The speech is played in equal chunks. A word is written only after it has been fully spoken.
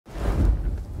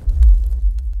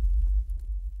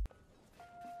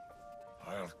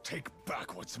take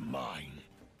back what's mine.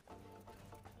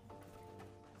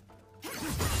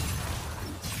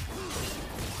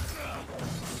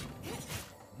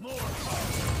 More power.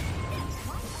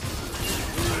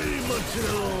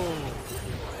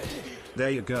 There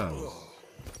you go.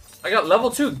 I got level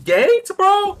 2 ganked,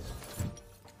 bro?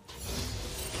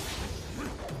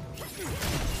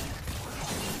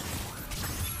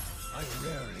 I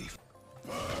rarely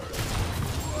burn.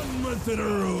 1 month in a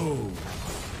row.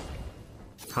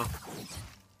 Huh.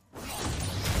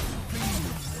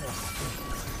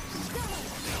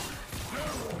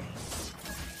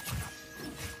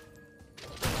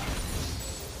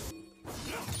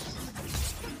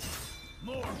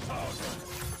 More powder.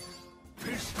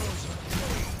 Pistols and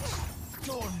blades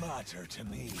don't matter to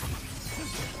me.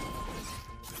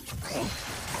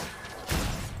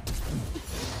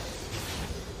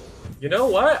 You know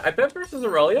what? I bet versus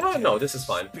Aurelia? No, this is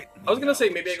fine. I was gonna say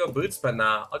maybe I go Boots, but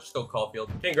nah. I'll just go Caulfield.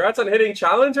 Congrats on hitting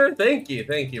Challenger. Thank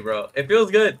you, bro. It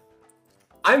feels good.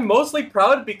 I'm mostly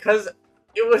proud because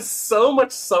it was so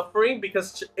much suffering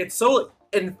because it's so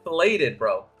inflated,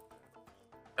 bro.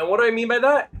 And what do I mean by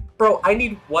that? Bro, I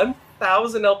need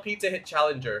 1,000 LP to hit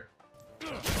Challenger.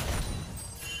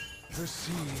 The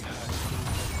sea has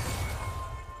moved,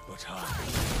 but I...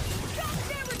 Stop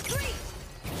their retreat!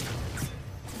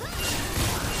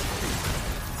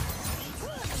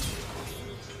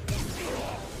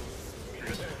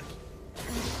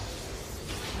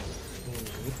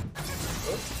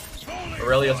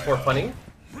 Aurelia's for funny.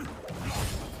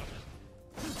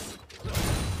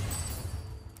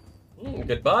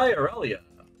 Goodbye, Aurelia.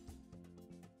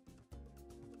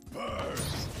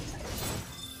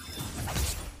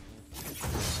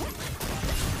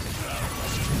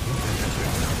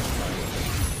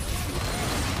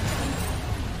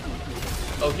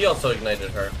 Oh, he also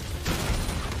ignited her.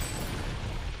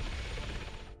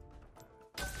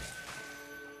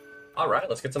 Alright,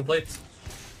 let's get some plates.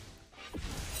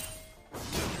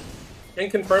 Can you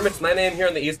confirm it's 9 AM here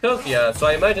on the East Coast? Yeah, so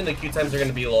I imagine the queue times are going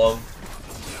to be long.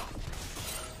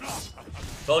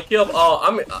 Solo kill.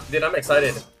 Oh, dude, I'm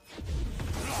excited.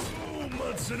 2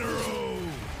 months in a row.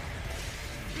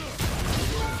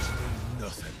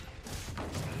 Nothing.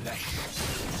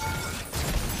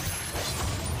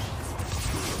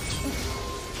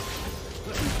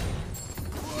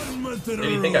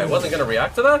 Did you think I wasn't going to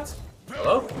react to that?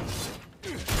 Hello?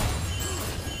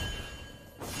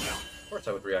 Of course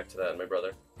I would react to that, my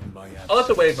brother. I'll let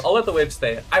the wave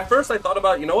stay. At first I thought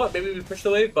about, you know what, maybe we push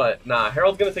the wave, but nah,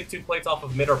 Harold's gonna take 2 plates off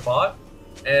of mid or bot,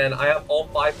 and I have all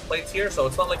 5 plates here, so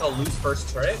it's not like I'll lose first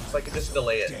turret, so I can just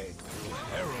delay it.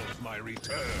 Herald my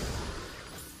return.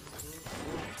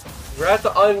 Congrats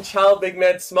on Child Big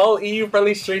Man, small EU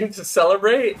friendly stream to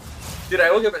celebrate. Dude,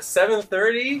 I woke up at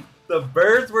 7:30, the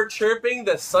birds were chirping,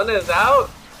 the sun is out.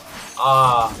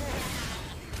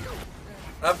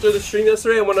 After the stream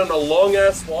yesterday, I went on a long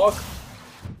ass walk.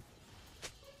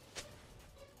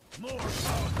 More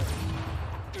power.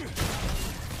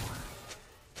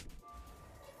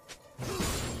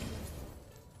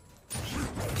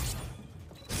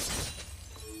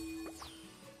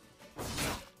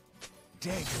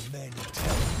 Dead men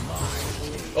tell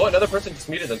lies. Oh, another person just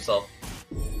muted himself.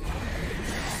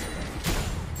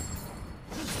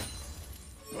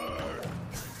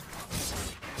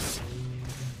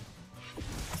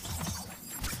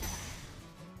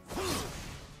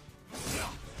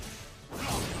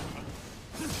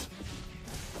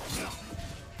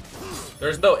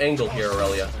 There's no angle here,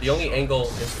 Aurelia. The only angle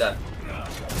is death.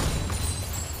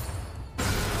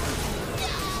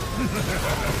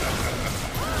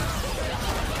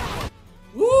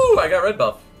 Woo! I got red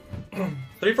buff.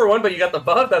 3 for 1, but you got the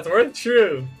buff? That's worth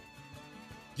true.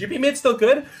 GP mid still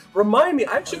good? Remind me,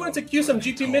 I actually wanted to queue some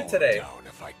GP mid today.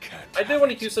 I did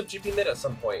want to queue some GP mid at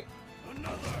some point.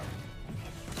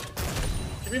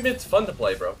 GP mid's fun to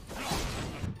play, bro.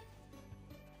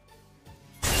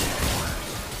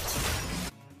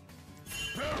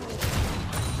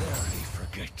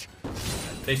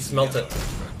 They smelt it.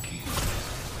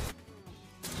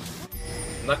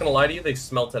 I'm not gonna lie to you, they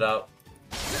smelt it out.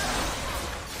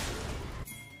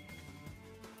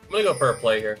 I'm gonna go for a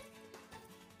play here.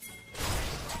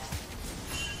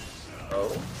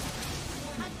 Oh.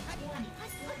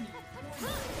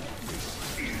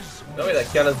 No way that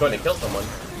Kiana's going to kill someone.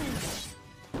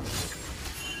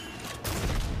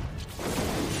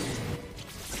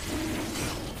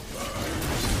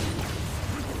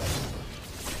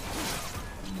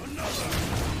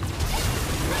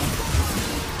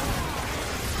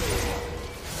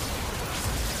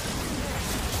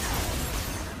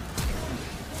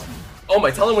 Oh, my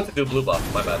talent went to do blue buff.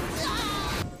 My bad.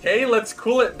 Okay, let's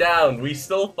cool it down. We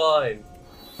still fine.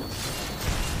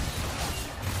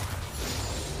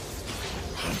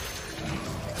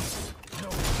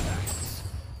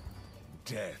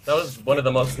 Death. That was one of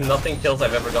the most nothing kills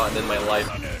I've ever gotten in my life.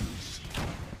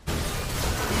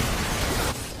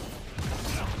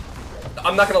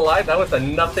 I'm not gonna lie, that was a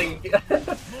nothing.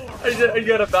 I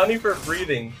got a bounty for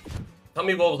breathing. Tell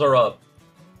me wolves are up.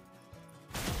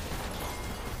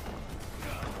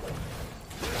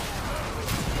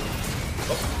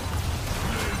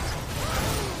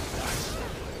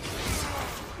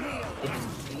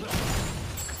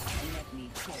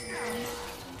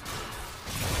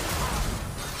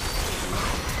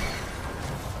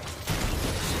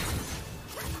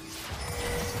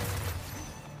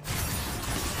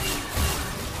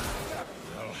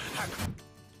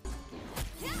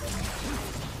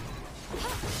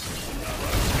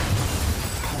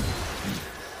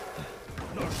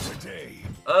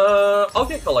 I'll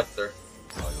get Collector.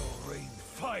 I'll rain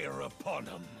fire upon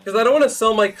him. Because I don't want to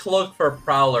sell my cloak for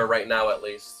Prowler right now, at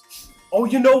least. Oh,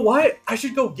 you know what? I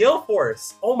should go Gale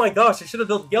Force. Oh my gosh, I should have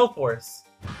built Gale Force.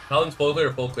 Paladin's full clear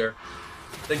or full clear?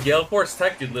 The Gale Force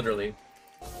tech, dude, literally.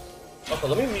 Okay,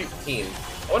 let me mute team.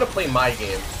 I want to play my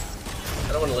game.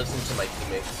 I don't want to listen to my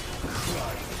teammates.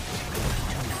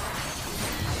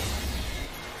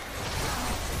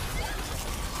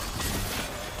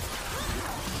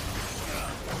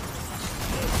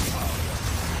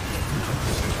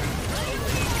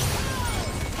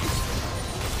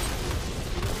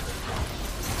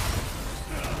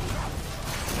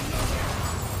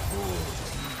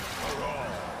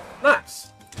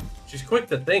 Nice. She's quick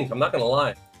to think, I'm not gonna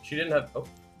lie. She didn't have... Oh.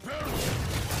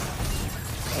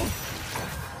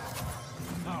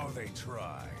 How they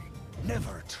try.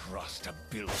 Never trust a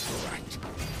built rat.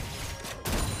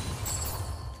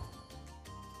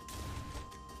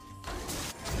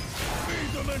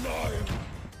 Feed them an iron.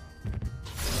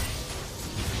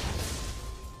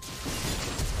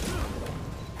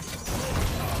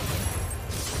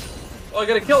 Oh, I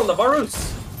got a kill on the Varus.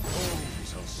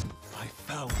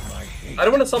 I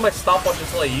don't want to sell my stopwatch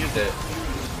until I use it.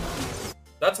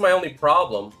 That's my only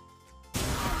problem.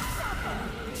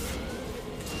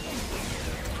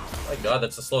 My god,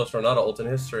 that's the slowest Ronaldo ult in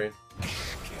history.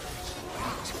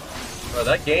 Bro,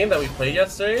 that game that we played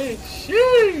yesterday?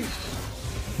 Sheesh!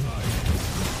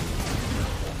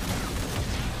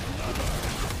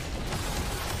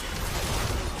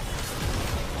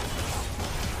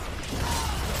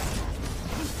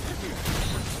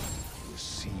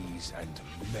 And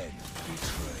men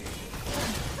betray.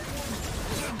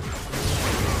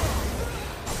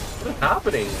 What is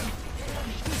happening?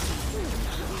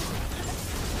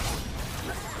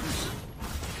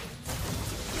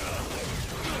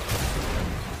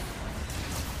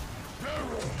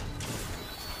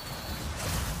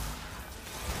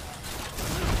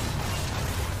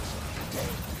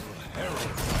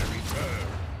 Herald my return.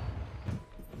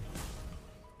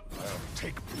 I'll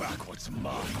take back what's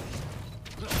mine.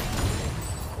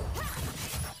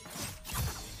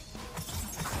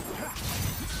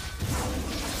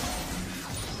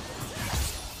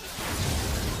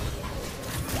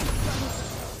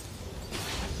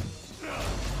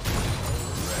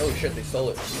 Oh shit, they stole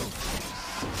it.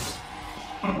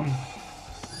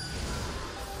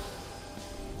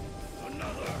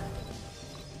 Another.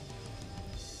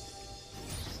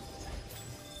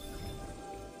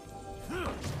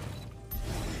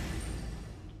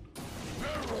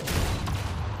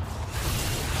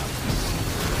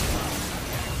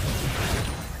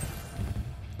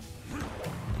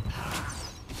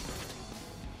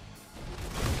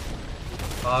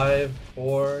 5,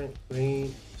 4,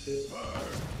 3, 2.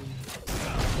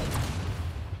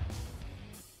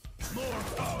 More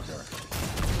powder.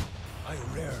 I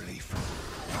rarely.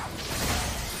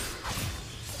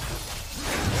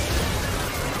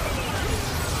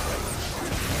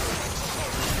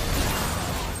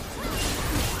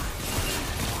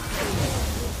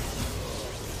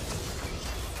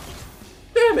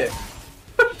 Damn it!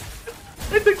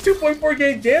 I took 2.4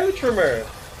 gauge damage from her.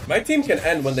 My team can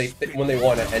end when they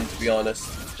want to end, to be honest.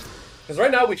 Because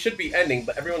right now we should be ending,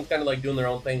 but everyone's kind of like doing their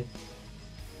own thing.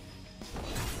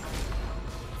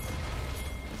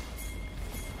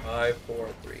 5, 4,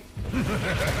 3.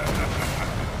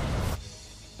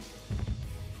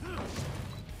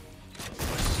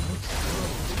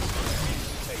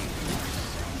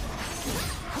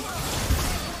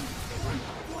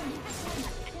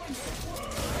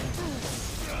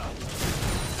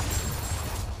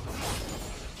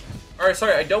 Alright,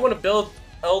 sorry, I don't want to build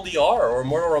LDR or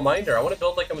Mortal Reminder. I want to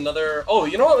build like another... Oh,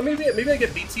 you know what? Maybe I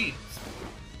get BT.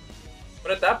 What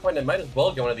But at that point, I might as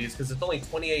well get one of these because it's only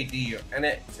 20 AD and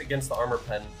it's against the armor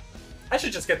pen. I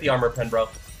should just get the armor pen, bro.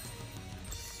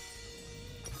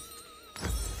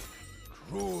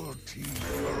 Cruelty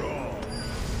for all.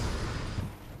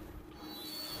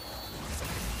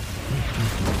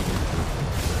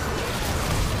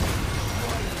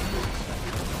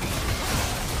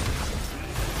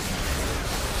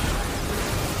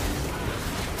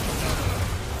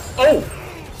 Oh!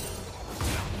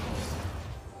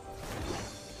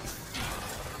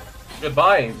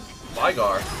 Goodbye,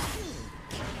 Vygar.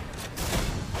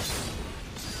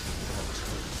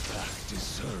 That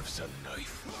deserves a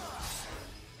knife.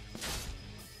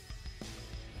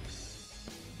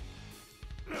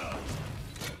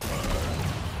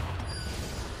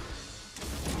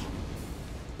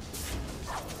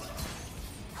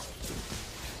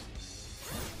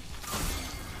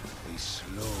 A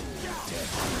slow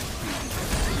death.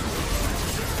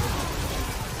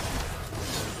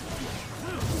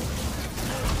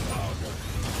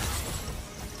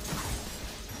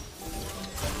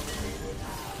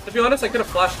 To be honest, I could have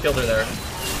flash killed her there.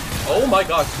 Oh my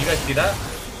gosh, did you guys see that?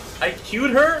 I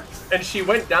Q'd her and she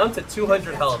went down to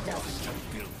 200 health.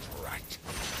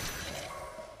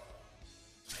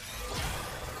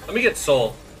 Let me get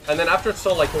Soul. And then after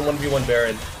Soul, I can 1v1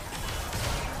 Baron.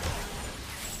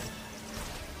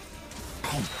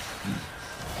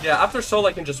 Yeah, after Soul,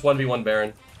 I can just 1v1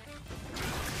 Baron.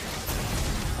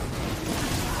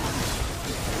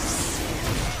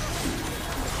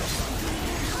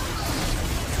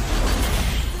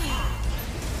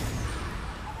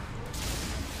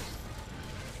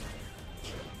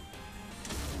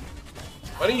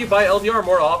 Why don't you buy LDR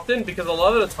more often? Because a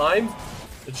lot of the time,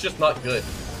 it's just not good.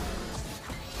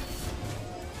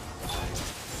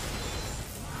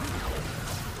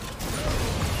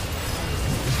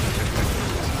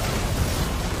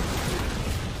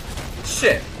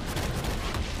 Shit.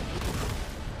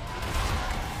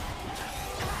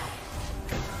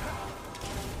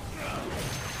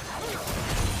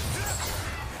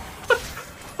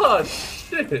 Oh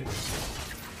shit.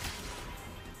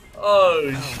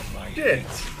 Oh shit.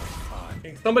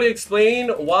 Can somebody explain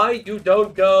why you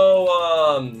don't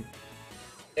go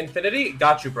Infinity?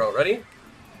 Got you, bro. Ready?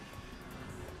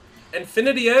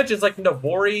 Infinity Edge is like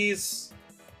Navori's.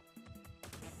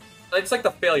 It's like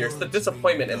the failure. It's the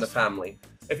disappointment in the family.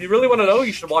 If you really want to know,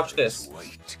 you should watch this.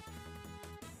 Wait,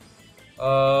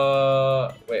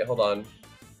 hold on.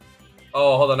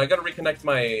 Oh, hold on. I gotta reconnect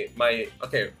my.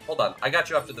 Okay, hold on. I got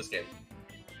you after this game.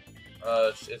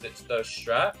 Is it the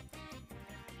strat?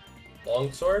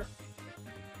 Longsword?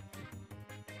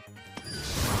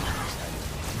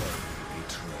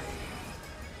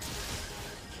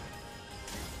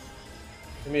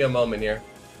 Give me a moment here.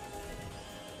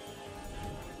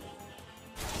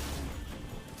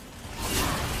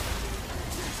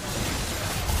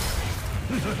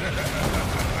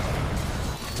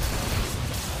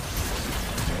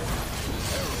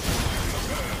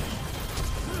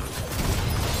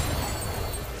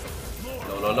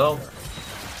 No, no, no.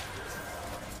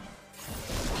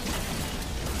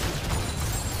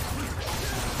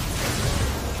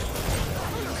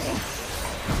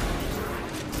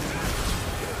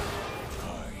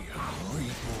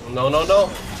 No, no, no.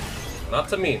 Not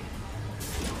to me.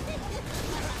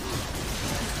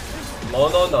 No,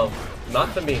 no, no.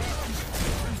 Not to me.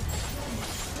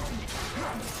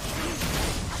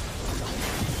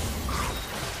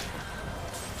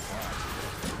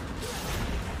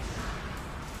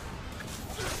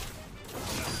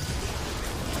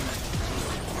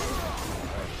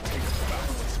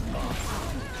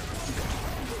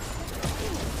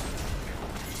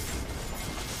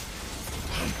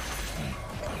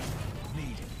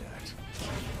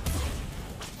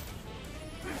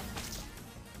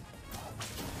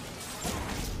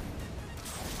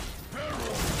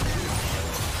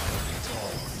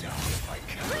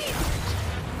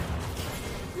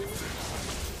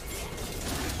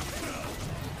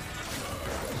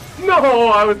 No,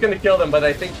 I was gonna kill them, but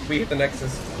I think we hit the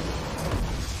Nexus.